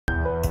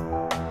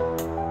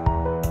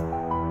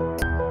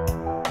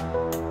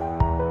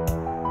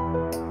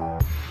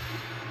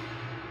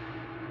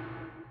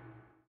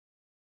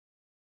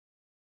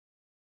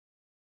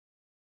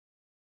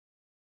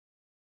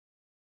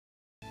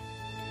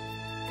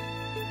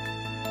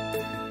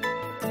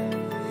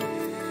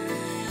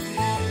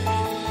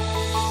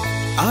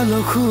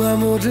আলখুৱা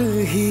মোৰ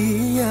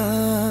হিয়া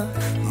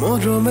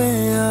মৰমে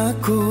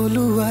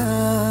আকলুৱা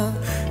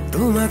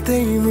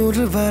তোমাতেই মোৰ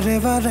বাৰে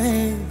বাৰে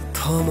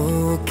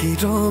থমকি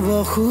ৰব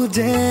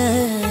খোজে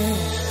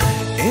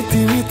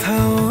এটি মিঠা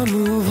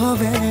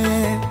অনুভৱে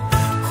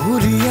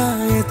হুৰিয়া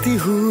এটি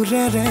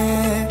হুৰেৰে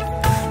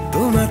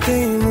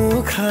তোমাতেই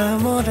মোক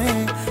সামৰে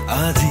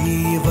আজি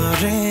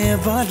বাৰে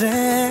বাৰে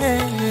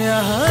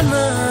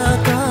আহানা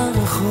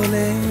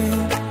কাষলে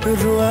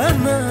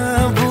ৰোৱানা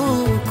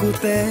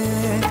বুকুতে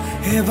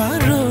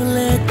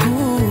এবাৰলে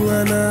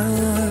কোৱানা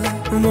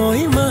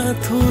মই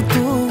মাথো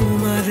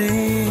তোমাৰে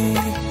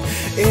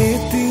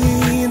এটি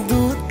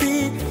দুটি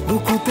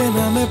বুকুতে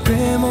নামে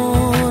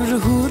প্ৰেমৰ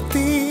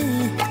হুতি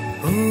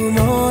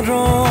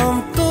মৰম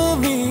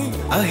তুমি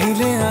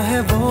আহিলে আহে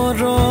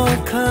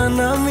বৰষা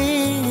নামি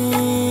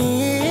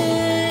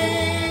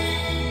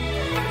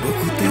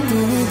বুকুতে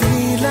তুমি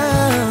দিলা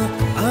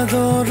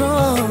আদৰৰ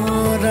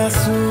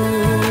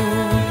আচোৰ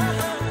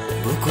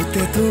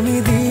বুকুতে তুমি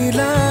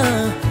দিলা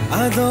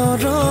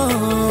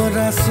আদৰৰ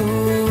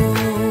আচোৰ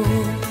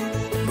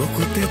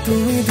বুকুতে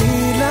তুমি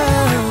দিলা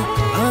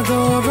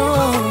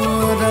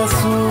আদৰৰ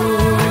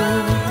আচোৰ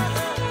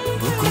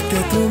বুকুতে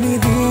তুমি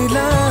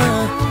দিলা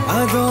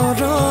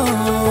আদৰৰ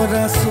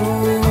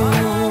আচোৰ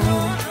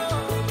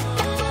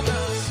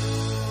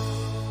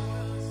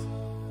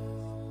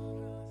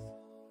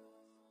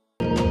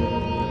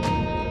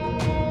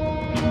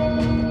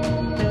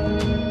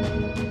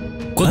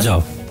ক'ত যাও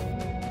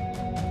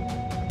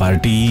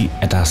পাৰ্টি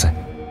এটা আছে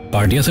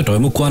পাৰ্টি আছে তই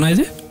মোক কোৱা নাই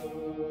যে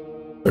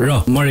ৰ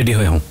মই ৰেডি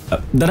হৈ আহোঁ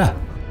দাদা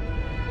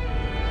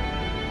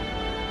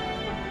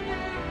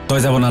তই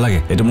যাব নালাগে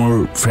এইটো মোৰ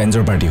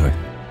ফ্ৰেণ্ডছৰ পাৰ্টি হয়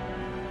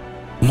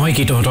মই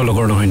কি তহঁতৰ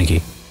লগৰ নহয় নেকি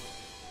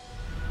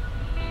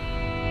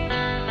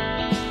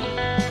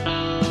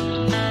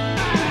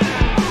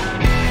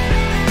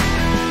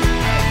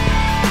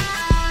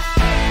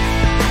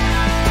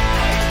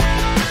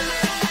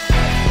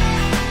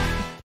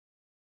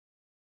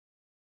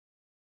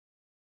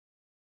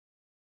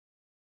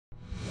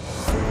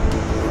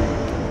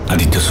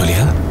আদিত্য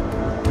চলিহা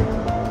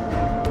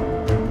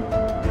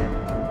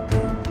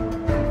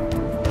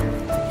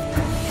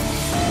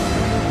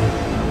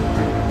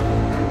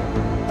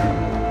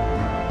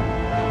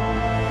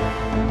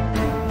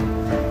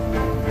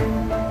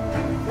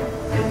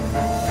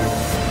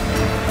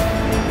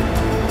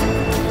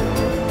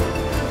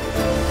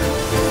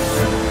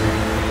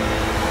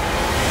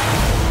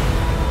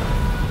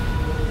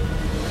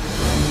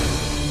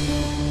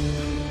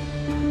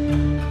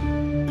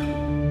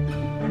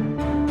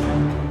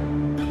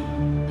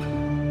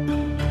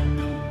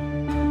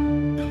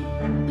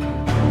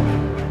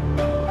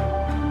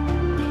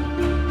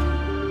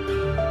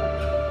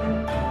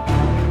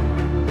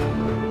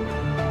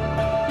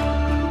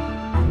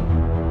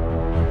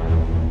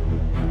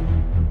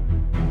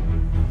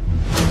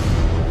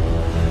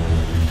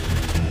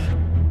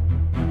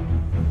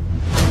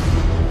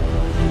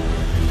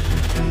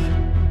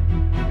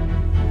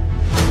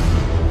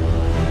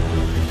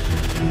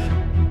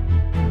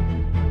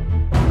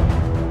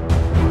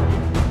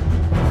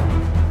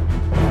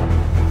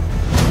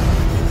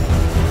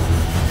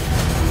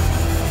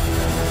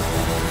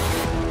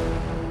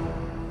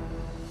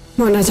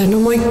মই নাজানো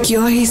মই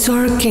কিয় আহিছোঁ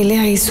আৰু কেলে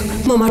আহিছোঁ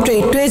মই মাত্ৰ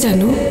এইটোৱে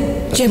জানো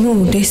যে মোৰ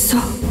উদ্দেশ্য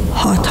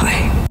সৎ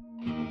হয়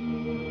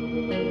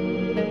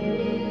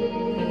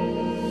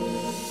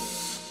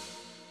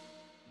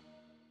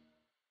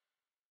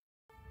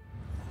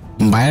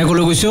বায়ে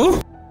ক'লৈ গৈছে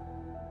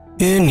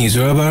এই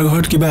নিজৰ বাৰ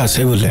ঘৰত কিবা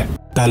আছে বোলে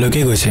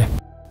তালৈকে গৈছে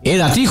এই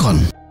ৰাতিখন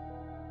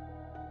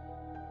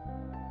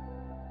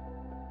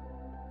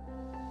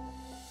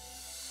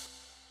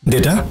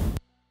দেতা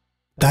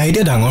তাই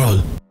এতিয়া ডাঙৰ হ'ল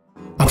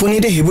আপুনি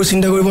এতিয়া সেইবোৰ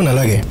চিন্তা কৰিব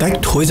নালাগে তাইক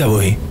থৈ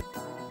যাবহি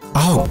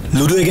আহক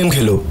লুডু গেম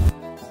খেলো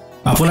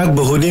আপোনাক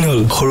বহুত দিন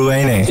হ'ল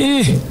হৰুৱাই নাই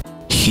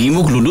সি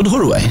মোক লুডুত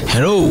হৰুৱাই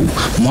হেৰৌ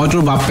মই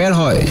তোৰ বাপেৰ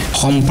হয়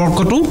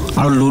সম্পৰ্কটো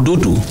আৰু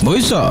লুডুটো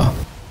বুজিছ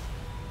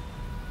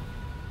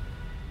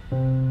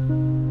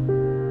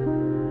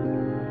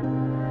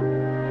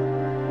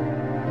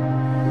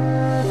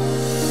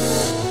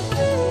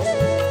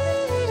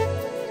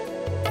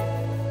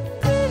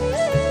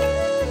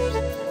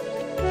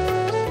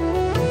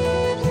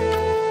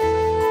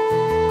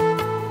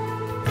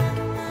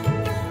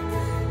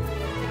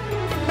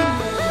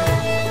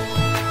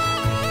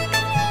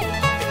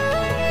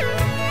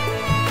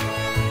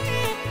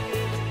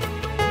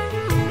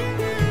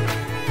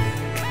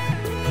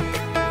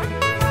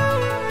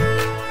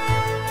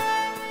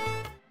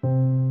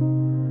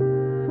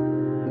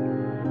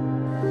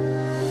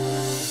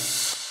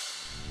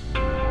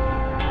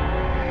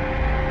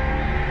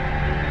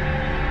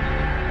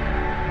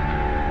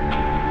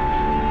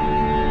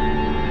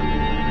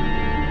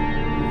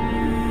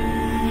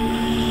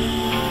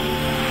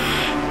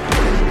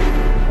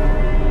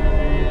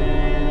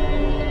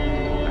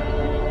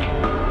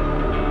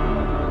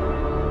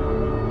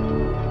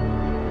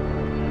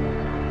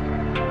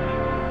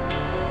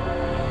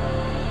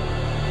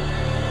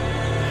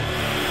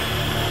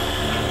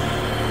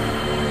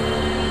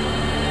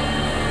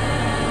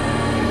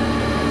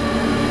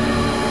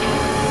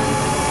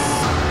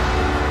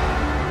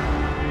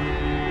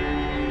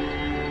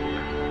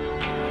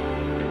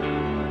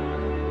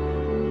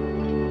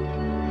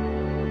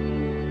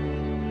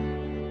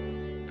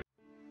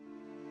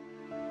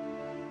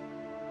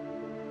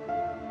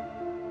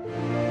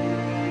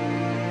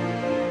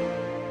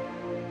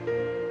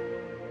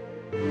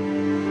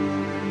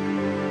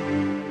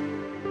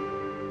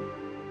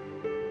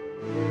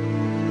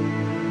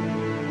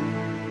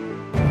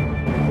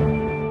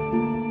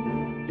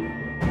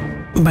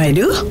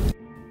বাইদেউ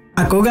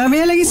আকৌ গা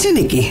বেয়া লাগিছে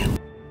নেকি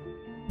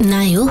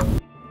নাই ও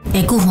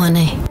একো হোৱা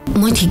নাই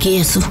মই ঠিকই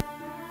আছো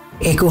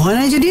একো হোৱা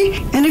নাই যদি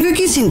এনেকৈ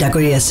কি চিন্তা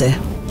কৰি আছে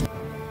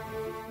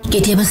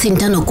কেতিয়াবা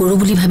চিন্তা নকৰো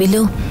বুলি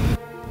ভাবিলেও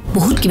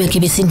বহুত কিবা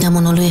কিবি চিন্তা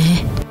মনলৈ আহে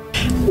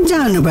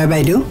জানো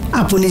বাইদেউ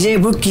আপুনি যে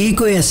এইবোৰ কি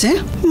কৈ আছে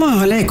মই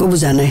হলে একো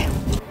বুজা নাই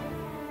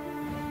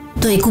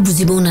তই একো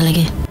বুজিবও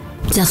নালাগে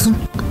যাচোন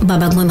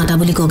বাবাক মই মাতা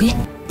বুলি কগে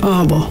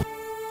হ'ব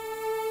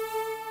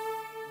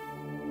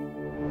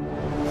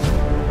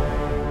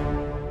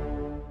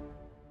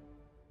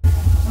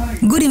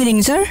Good evening,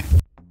 sir.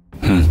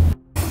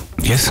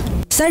 Yes?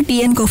 Sir,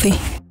 tea and coffee.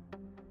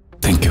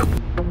 Thank you.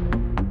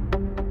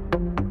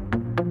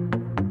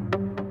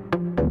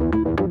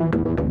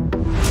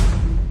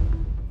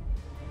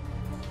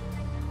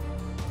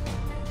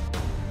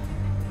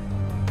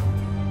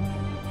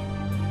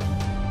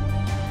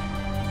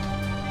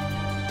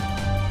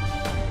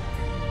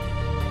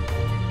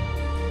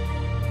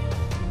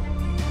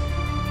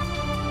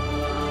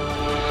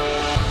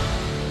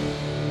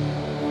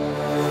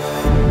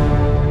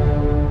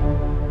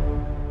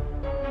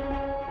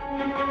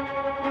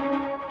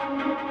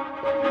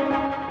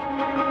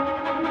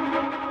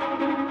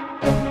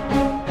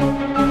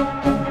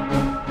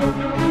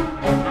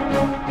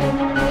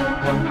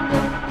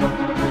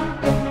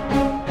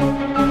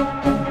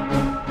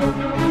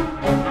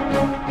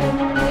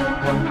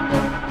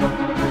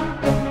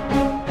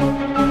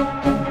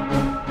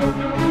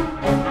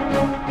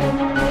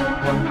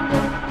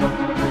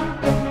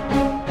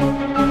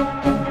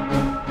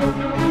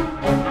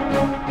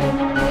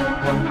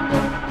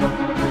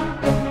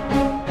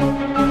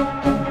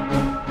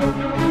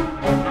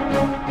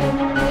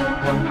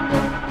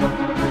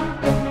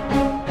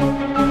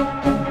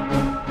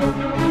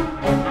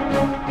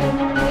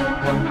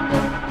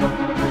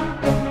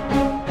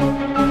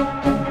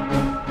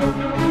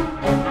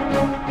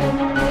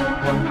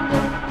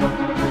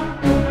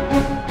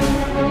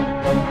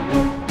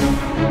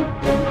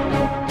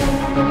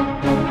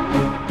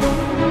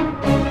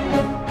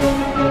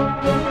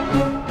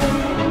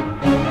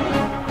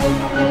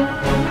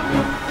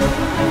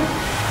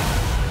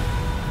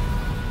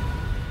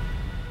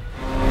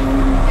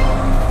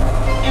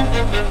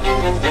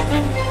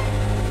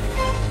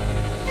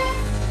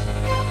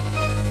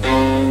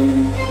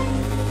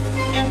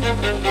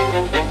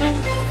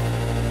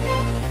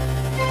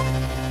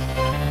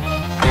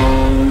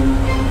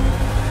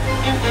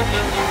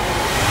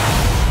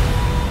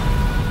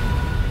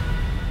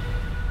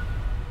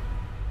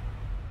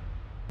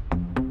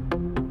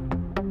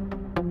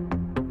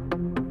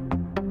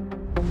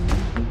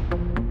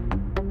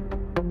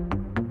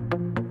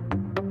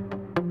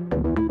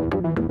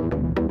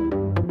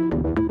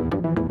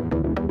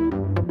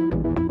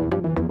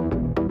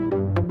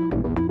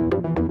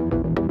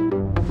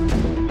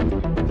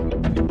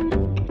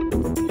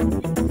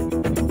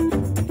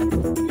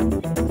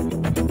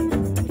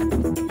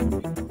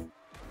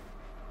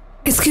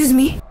 Excuse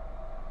me.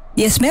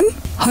 Yes, ma'am.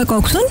 Hoy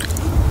kokson.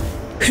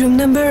 Room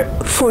number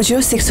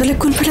 406 le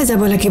kun phale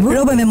jabo lagibo.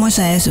 Roba ma'am moi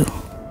sai asu.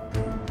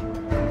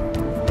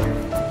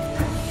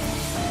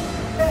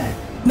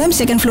 Ma'am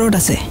second floor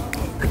ase.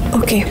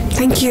 Okay,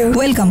 thank you.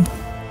 Welcome.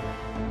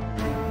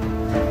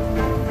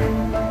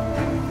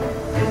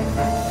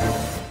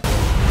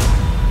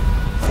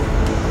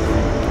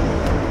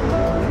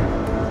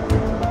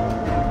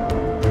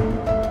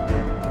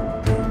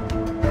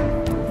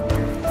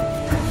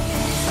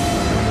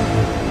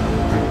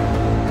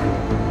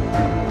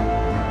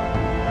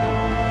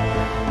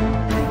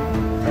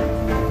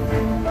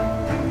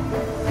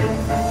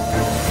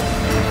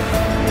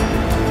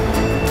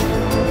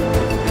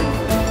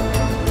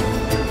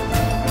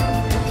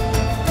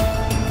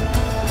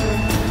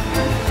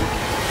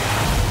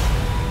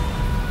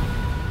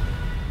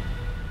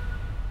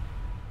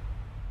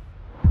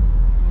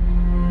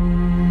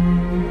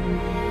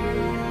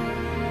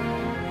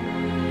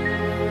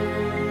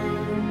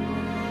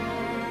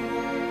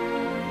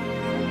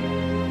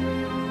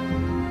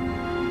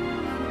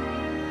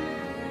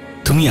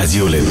 তুমি আজি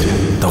ওলে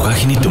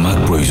টকাখিনি তোমাক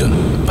প্ৰয়োজন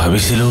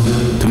ভাবিছিলো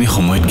তুমি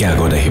সময়তকে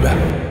আগত আহিবা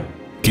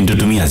কিন্তু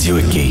তুমি আজিও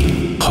একেই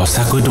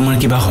হসাকৈ তোমাৰ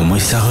কিবা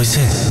সমস্যা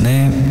হৈছে নে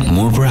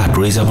মোৰ পৰা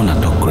আঁতৰি যাব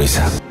নাটক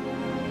কৰিছা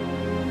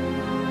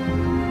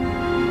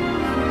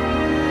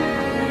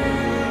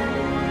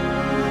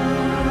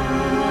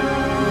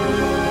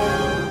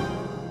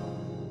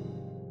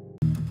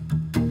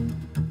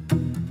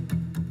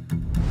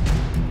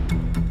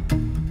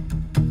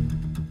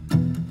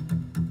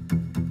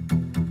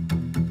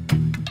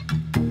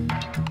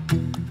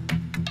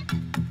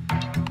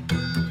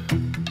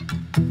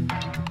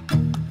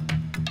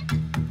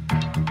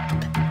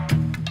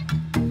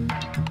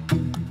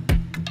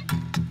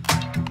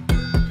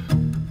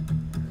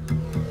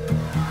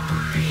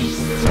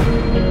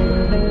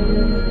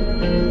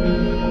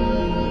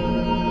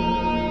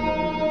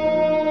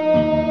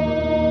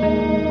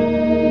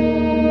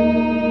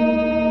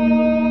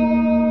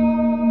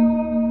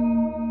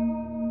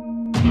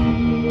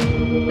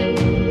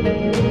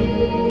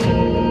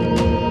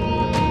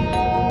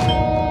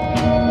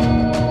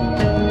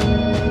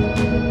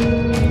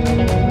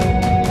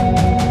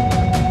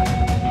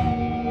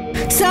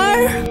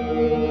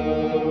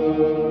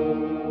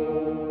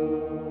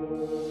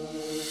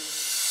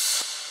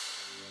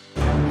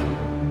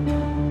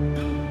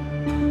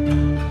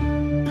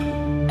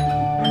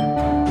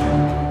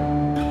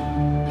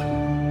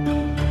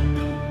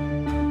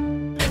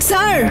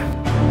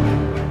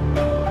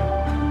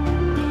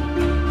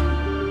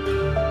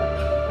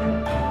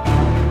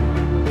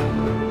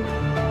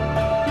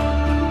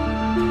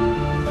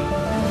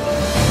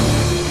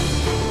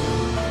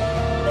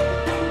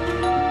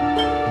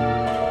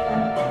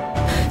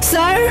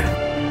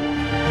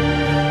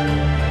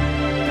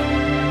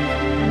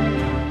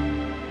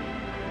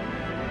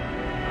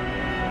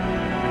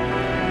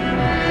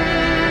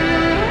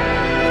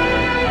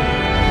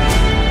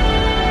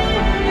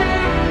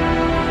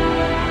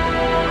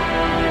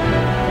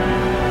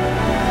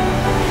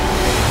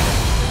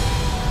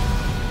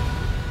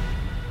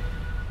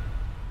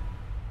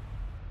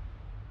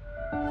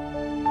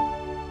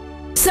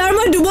ছাৰ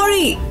মই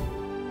দুবৰী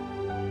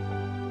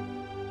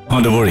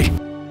দুবৰী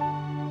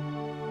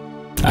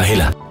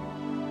আহিলা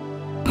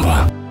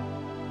বহা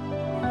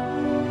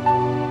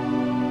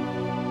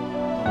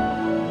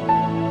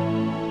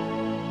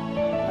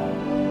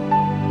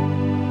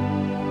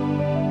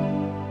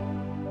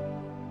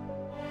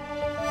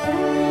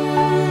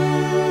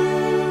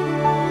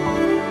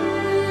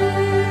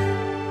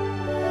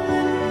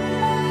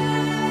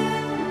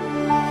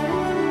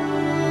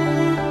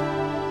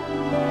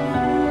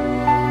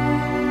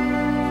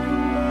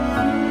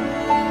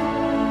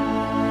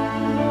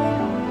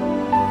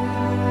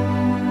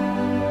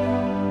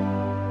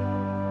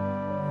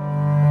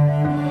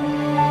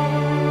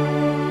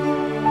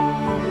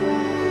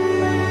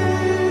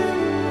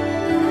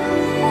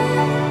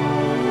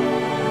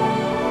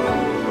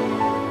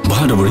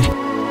দুবৰী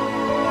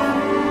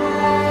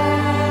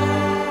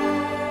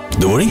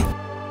দুবৰী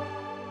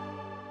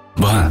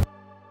বহা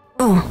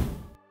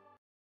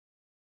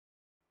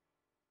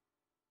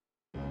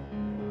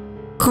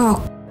কওক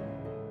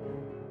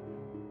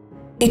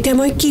এতিয়া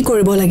মই কি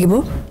কৰিব লাগিব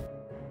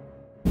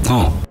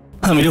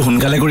আমিতো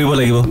সোনকালে কৰিব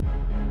লাগিব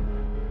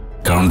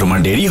কাৰণ তোমাৰ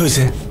দেৰি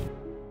হৈছে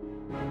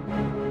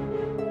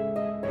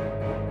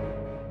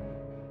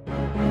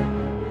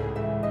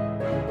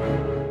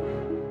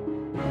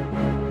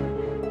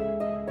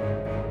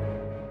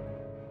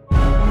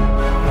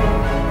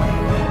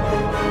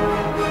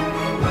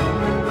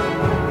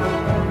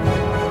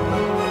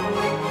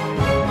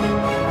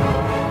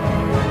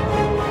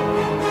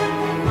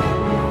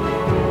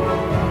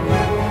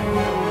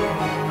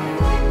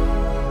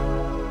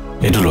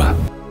এইটো লোৱা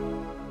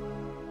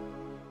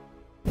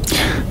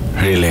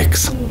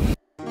ৰিলেক্স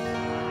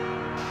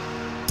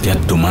ইয়াত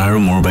তোমাৰ আৰু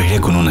মোৰ বাহিৰে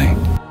কোনো নাই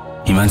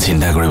ইমান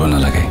চিন্তা কৰিব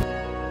নালাগে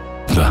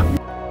লোৱা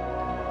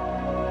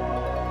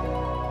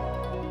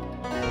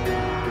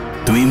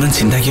তুমি ইমান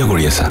চিন্তা কিয়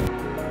কৰি আছা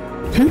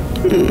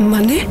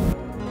মানে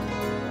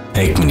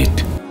 1 মিনিট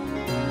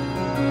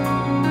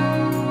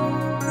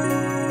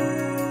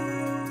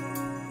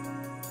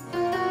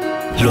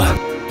লোৱা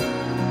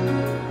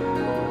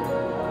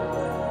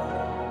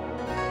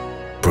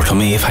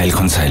প্ৰথমে এই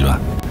ফাইলখন চাই লোৱা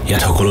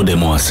ইয়াত সকলো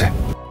ডেমো আছে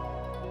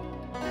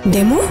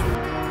ডেমো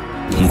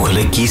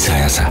মুখলে কি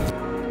চাই আছা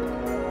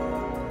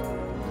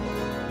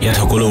ইয়াত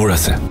সকলোবোৰ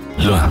আছে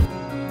লোৱা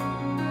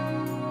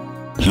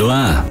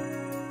লোৱা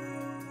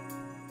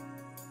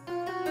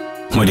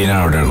মই ডিনাৰ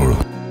অৰ্ডাৰ কৰোঁ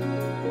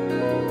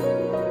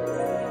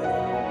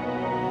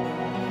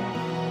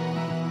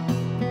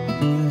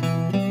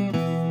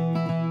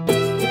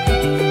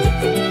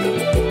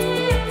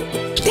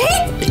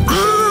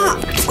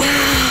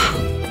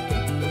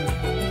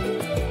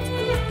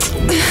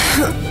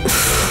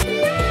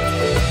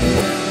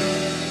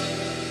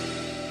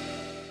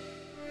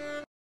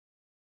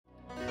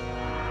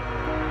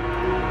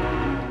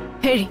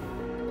হেৰি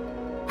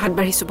ভাত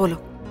বাঢ়িছো বলো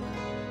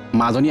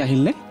মাজনী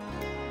আহিল নে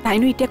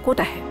তাইনো এতিয়া ক'ত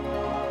আহে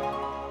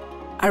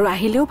আৰু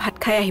আহিলেও ভাত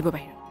খাই আহিব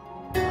বাহিৰত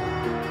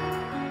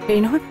হেৰি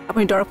নহয়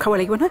আপুনি দৰৱ খাব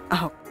লাগিব নহয়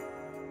আহক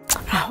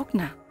আহক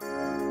না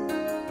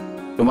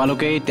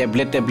তোমালোকে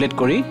টেবলেট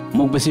কৰি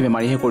মোক বেছি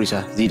বেমাৰীহে কৰিছা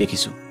যি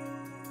দেখিছো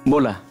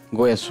ব'লা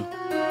গৈ আছো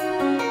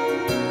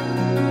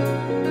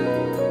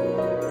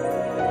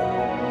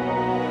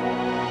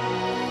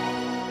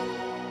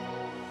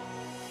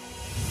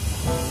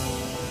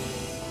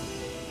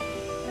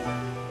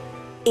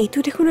এইটো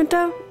দেখোন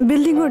এটা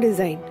বিল্ডিঙৰ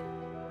ডিজাইন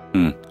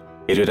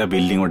এইটো এটা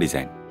বিল্ডিঙৰ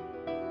ডিজাইন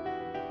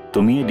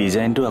তুমি এই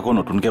ডিজাইনটো আকৌ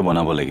নতুনকৈ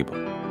বনাব লাগিব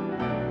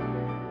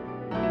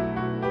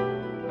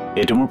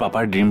এইটো মোৰ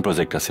পাপাৰ ড্ৰিম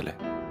প্ৰজেক্ট আছিলে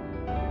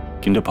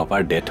কিন্তু পাপাৰ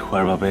ডেথ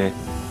হোৱাৰ বাবে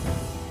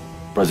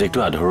প্ৰজেক্টটো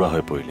আধৰুৱা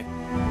হৈ পৰিলে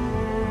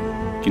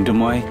কিন্তু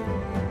মই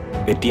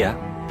এতিয়া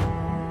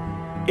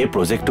এই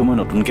প্ৰজেক্টটো মই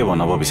নতুনকৈ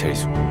বনাব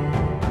বিচাৰিছোঁ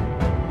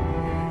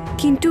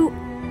কিন্তু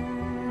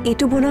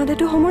এইটো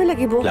বনাওঁতেতো সময়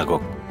লাগিব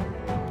লাগক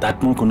তাত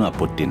মোৰ কোনো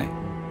আপত্তি নাই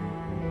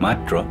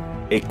মাত্ৰ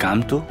এই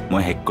কামটো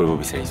মই শেষ কৰিব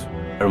বিচাৰিছোঁ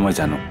আৰু মই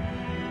জানো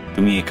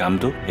তুমি এই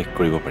কামটো শেষ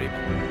কৰিব পাৰিবা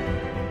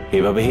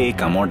সেইবাবেহে এই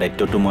কামৰ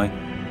দায়িত্বটো মই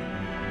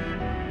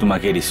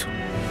তোমাকে দিছোঁ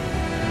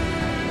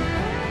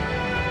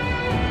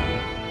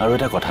আৰু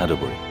এটা কথা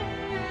দুবৰী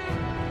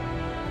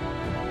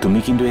তুমি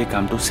কিন্তু এই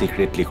কামটো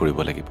সিক্ৰেটলি কৰিব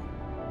লাগিব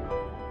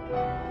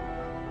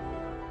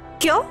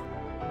কিয়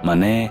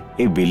মানে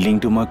এই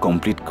বিল্ডিংটো মই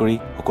কমপ্লিট কৰি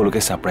সকলোকে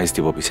সাৰপ্ৰাইজ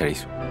দিব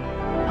বিচাৰিছোঁ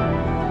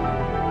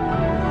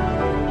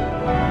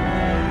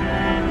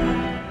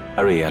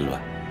আৰু এয়া লোৱা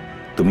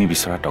তুমি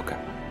বিচৰা টকা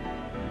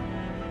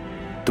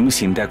তুমি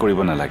চিন্তা কৰিব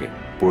নালাগে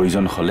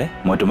প্ৰয়োজন হলে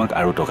মই তোমাক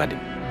আৰু টকা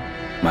দিম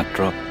মাত্ৰ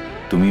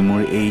তুমি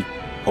মোৰ এই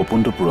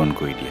সপোনটো পূৰণ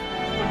কৰি দিয়া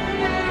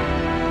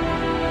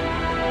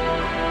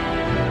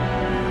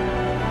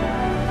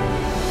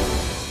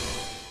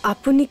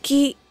আপুনি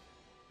কি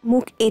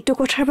মোক এইটো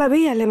কথাৰ বাবে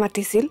ইয়ালে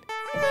মাতিছিল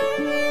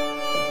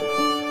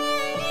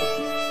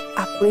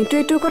আপুনিতো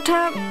এইটো কথা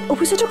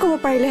অফিচতো ক'ব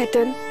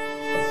পাৰিলেহেঁতেন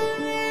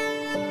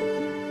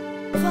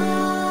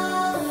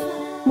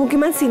মোক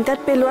ইমান চিন্তাত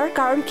পেলোৱাৰ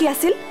কাৰণ কি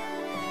আছিল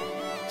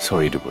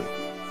সৰি দুবৰী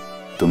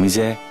তুমি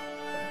যে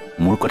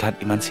মোৰ কথাত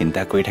ইমান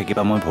চিন্তা কৰি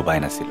থাকিবা মই ভবাই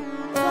নাছিলোঁ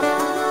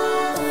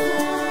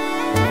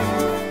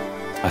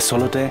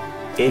আচলতে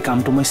এই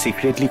কামটো মই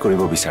সিক্ৰেটলি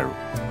কৰিব বিচাৰো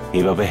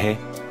এইবাবেহে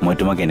মই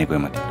তোমাক এনেকৈ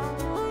মাতিলো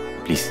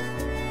প্লিজ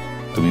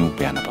তুমি মোক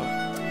বেয়া নাপাবা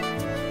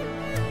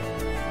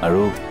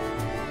আৰু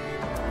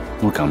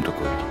মোৰ কামটো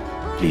কৰি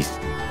প্লিজ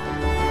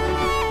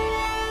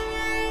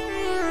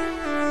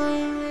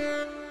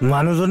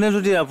মানুহজনে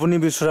যদি আপুনি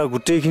বিচৰা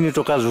গোটেইখিনি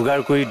টকা যোগাৰ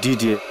কৰি দি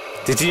দিয়ে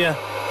তেতিয়া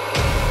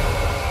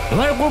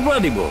তোমাৰ ক'ৰ পৰা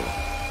দিব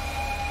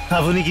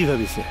আপুনি কি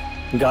ভাবিছে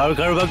গাঁৱৰ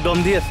কাৰোবাক দম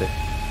দি আছে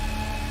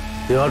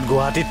সিহঁত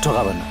গুৱাহাটীত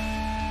থকা মানুহ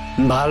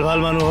ভাল ভাল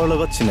মানুহৰ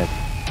লগত চিনাকি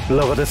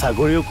লগতে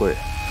চাকৰিও কৰে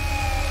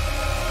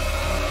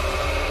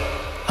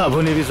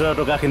আপুনি বিচৰা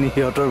টকাখিনি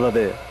সিহঁতৰ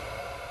বাবে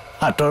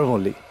হাতৰ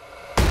মলি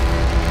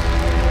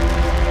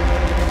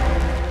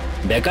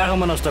বেকাৰ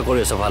সময় নষ্ট কৰি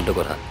আছে ফাল্টু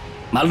কথা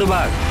মালটো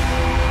ভাগ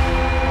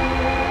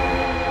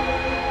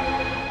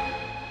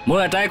মোৰ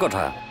এটাই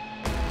কথা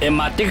এই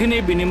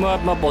মাটিখিনিৰ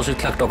বিনিময়ত মই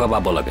 25 লাখ টকা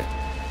পাব লাগে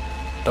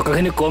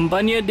টকাখিনি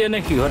কোম্পানীয়ে দিয়ে নে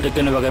সিহঁতে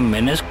কেনেবাকৈ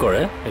মেনেজ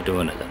কৰে সেইটো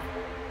মই নাজানো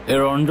এই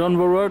ৰঞ্জন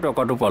বৰুৱাৰ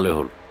টকাটো পালে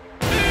হ'ল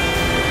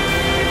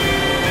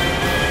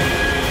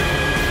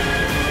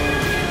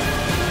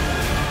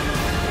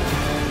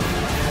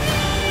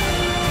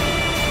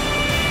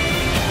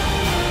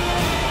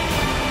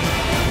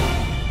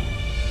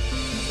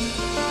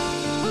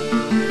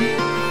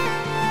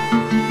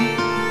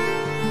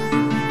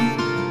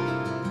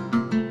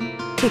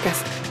ঠিক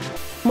আছে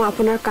মই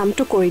আপোনাৰ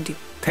কামটো কৰি দিম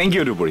থেংক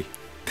ইউ দুপৰি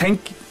থেংক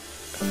ইউ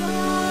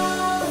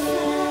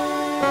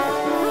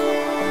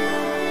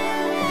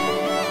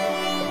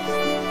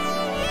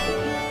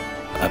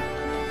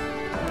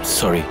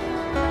সৰি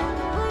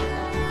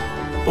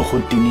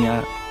বহুত দিনীয়া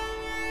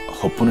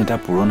সপোন এটা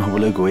পূৰণ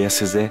হ'বলৈ গৈ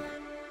আছে যে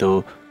তো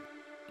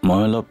মই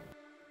অলপ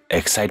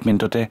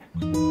এক্সাইটমেণ্টতে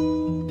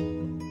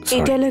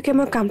এতিয়ালৈকে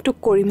মই কামটো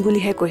কৰিম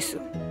বুলিহে কৈছো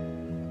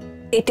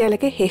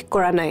এতিয়ালৈকে শেষ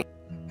কৰা নাই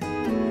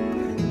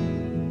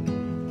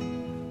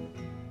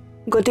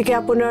গতিকে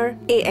আপোনাৰ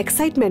এই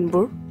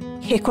এক্সাইটমেণ্টবোৰ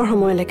শেষৰ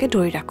সময়লৈকে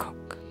ধৰি ৰাখক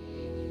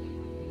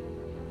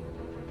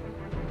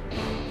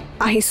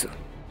আহিছো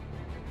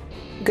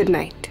গুড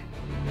নাইট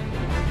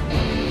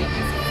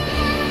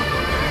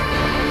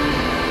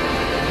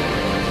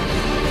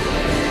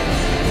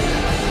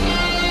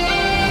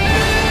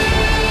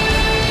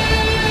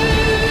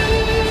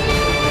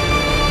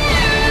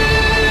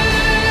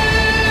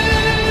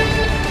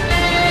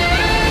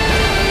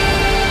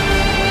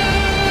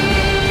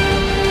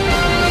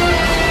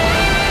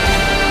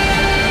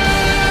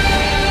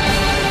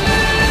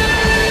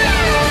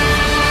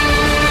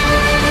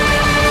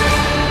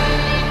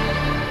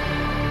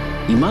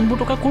ইমানবোৰ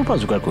টকা ক'ৰ পৰা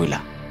যোগাৰ কৰিলা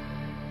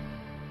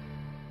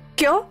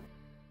কিয়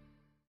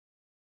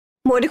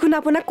মই দেখোন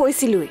আপোনাক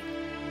কৈছিলোই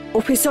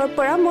অফিচৰ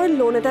পৰা মই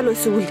লোন এটা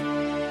লৈছো বুলি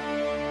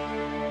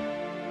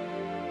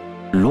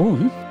লোন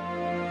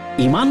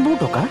ইমানবোৰ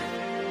টকা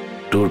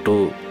তোৰতো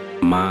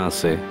মা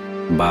আছে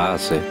বা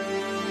আছে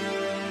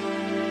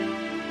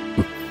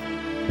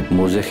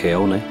মোৰ যে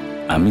সেয়াও নাই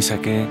আমি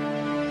চাগে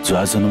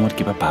যোৱা জন্মত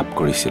কিবা পাপ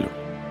কৰিছিলোঁ